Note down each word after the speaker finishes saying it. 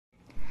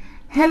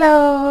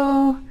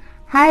Hello,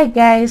 hi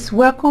guys,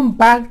 welcome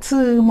back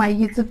to my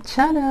YouTube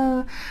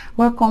channel.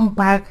 Welcome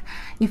back.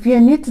 If you're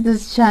new to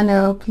this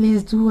channel,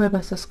 please do well by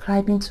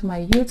subscribing to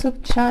my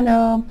YouTube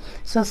channel.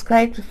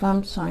 Subscribe to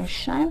Farm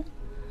Sunshine.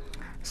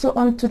 So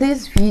on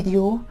today's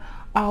video,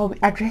 I'll be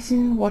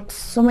addressing what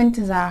so many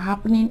things are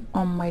happening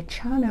on my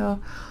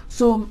channel.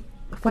 So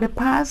for the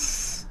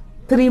past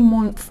 3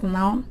 months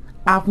now,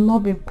 I've not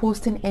been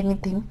posting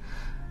anything.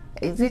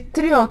 Is it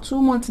 3 or 2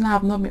 months now?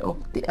 I've not been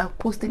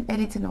posting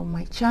anything on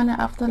my channel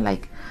after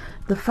like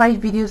the 5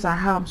 videos I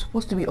have. I'm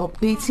supposed to be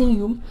updating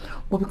you,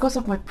 but because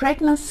of my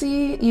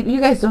pregnancy,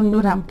 you guys don't know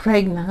that I'm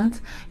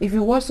pregnant. If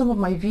you watch some of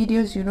my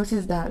videos, you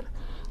notice that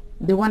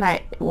the one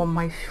on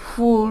my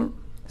full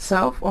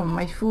self, on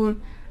my full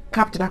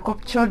cap that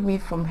captured me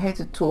from head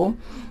to toe,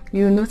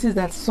 you notice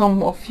that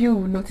some of you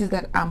will notice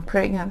that I'm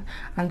pregnant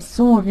and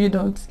some of you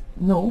don't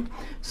know.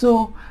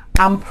 So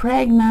I'm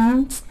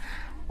pregnant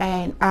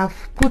and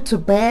I've put to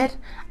bed,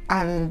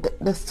 and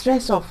the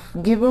stress of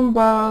giving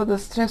birth, the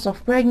stress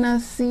of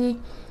pregnancy,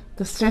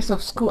 the stress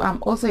of school.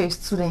 I'm also a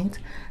student,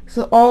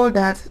 so all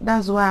that's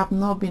why I've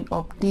not been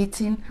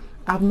updating,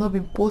 I've not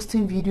been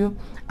posting video.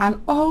 And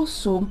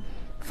also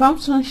Farm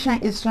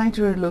Sunshine is trying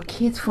to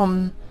relocate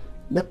from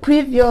the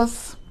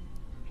previous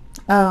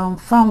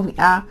farm we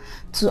are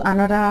to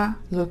another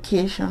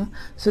location,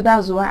 so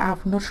that's why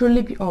I've not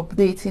really been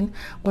updating.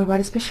 But by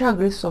the special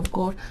grace of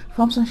God,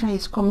 Farm Sunshine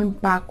is coming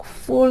back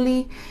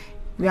fully.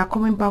 We are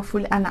coming back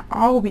fully, and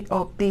I'll be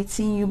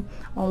updating you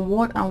on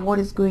what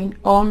is going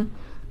on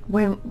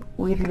when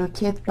we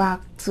relocate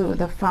back to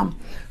the farm.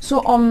 So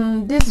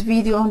on this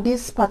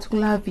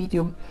particular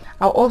video,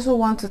 I also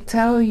want to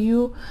tell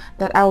you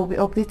that I will be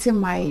updating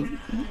my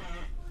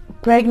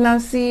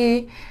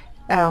pregnancy,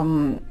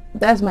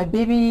 that's my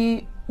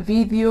baby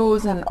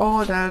videos and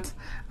all that,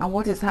 and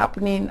what is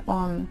happening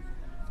on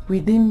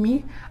within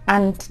me.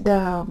 And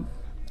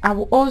I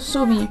will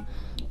also be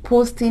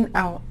posting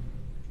out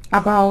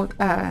about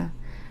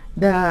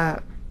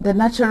the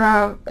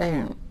natural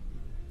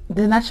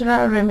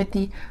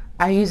remedy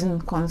I use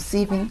in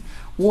conceiving,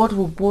 what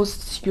will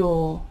boost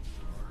your,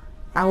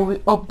 I will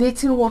be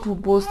updating what will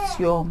boost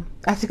your,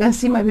 as you can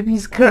see my baby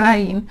is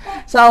crying,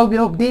 so I'll be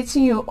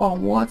updating you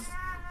on what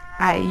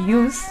I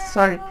use.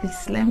 Sorry,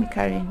 please let me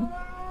carry him.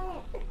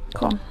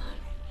 Come.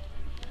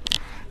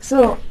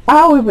 So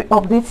I will be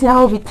updating,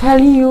 I will be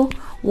telling you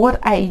what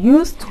I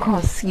use to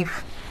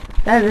conceive.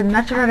 That's the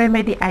natural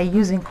remedy I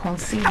use in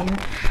conceiving,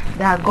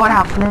 that God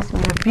has blessed me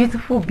with a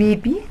beautiful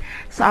baby.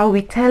 So I will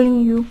be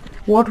telling you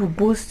what will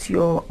boost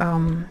your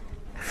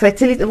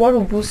fertility, what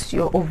will boost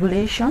your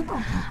ovulation,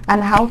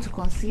 and how to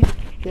conceive,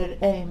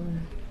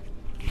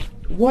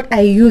 what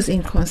I use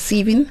in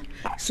conceiving,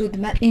 so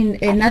in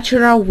a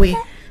natural way.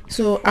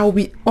 So I'll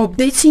be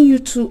updating you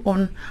too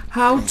on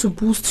how to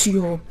boost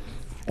your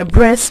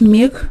breast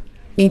milk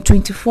in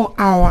 24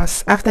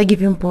 hours after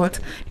giving birth,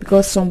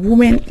 because some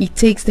women, it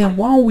takes them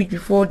 1 week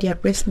before their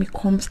breast milk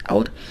comes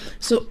out.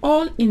 So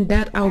all in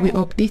that, I'll be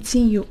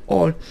updating you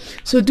all.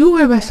 So do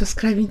well by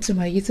subscribing to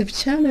my YouTube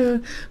channel.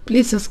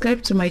 Please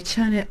subscribe to my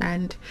channel.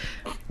 And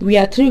we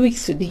are 3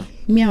 weeks today.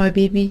 Me and my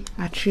baby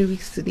are 3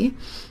 weeks today.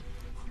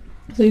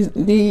 So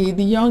the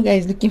young guy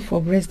is looking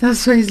for breast,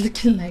 that's why he's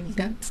looking like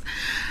that.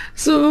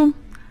 So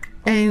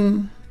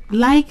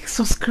like,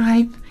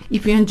 subscribe.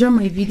 If you enjoy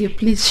my video,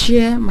 please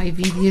share my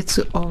video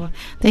to all.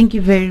 Thank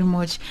you very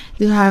much.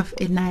 Do have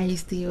a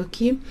nice day.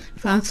 Okay,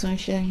 Farm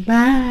Sunshine,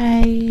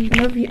 bye.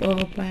 Love you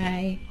all.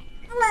 Bye.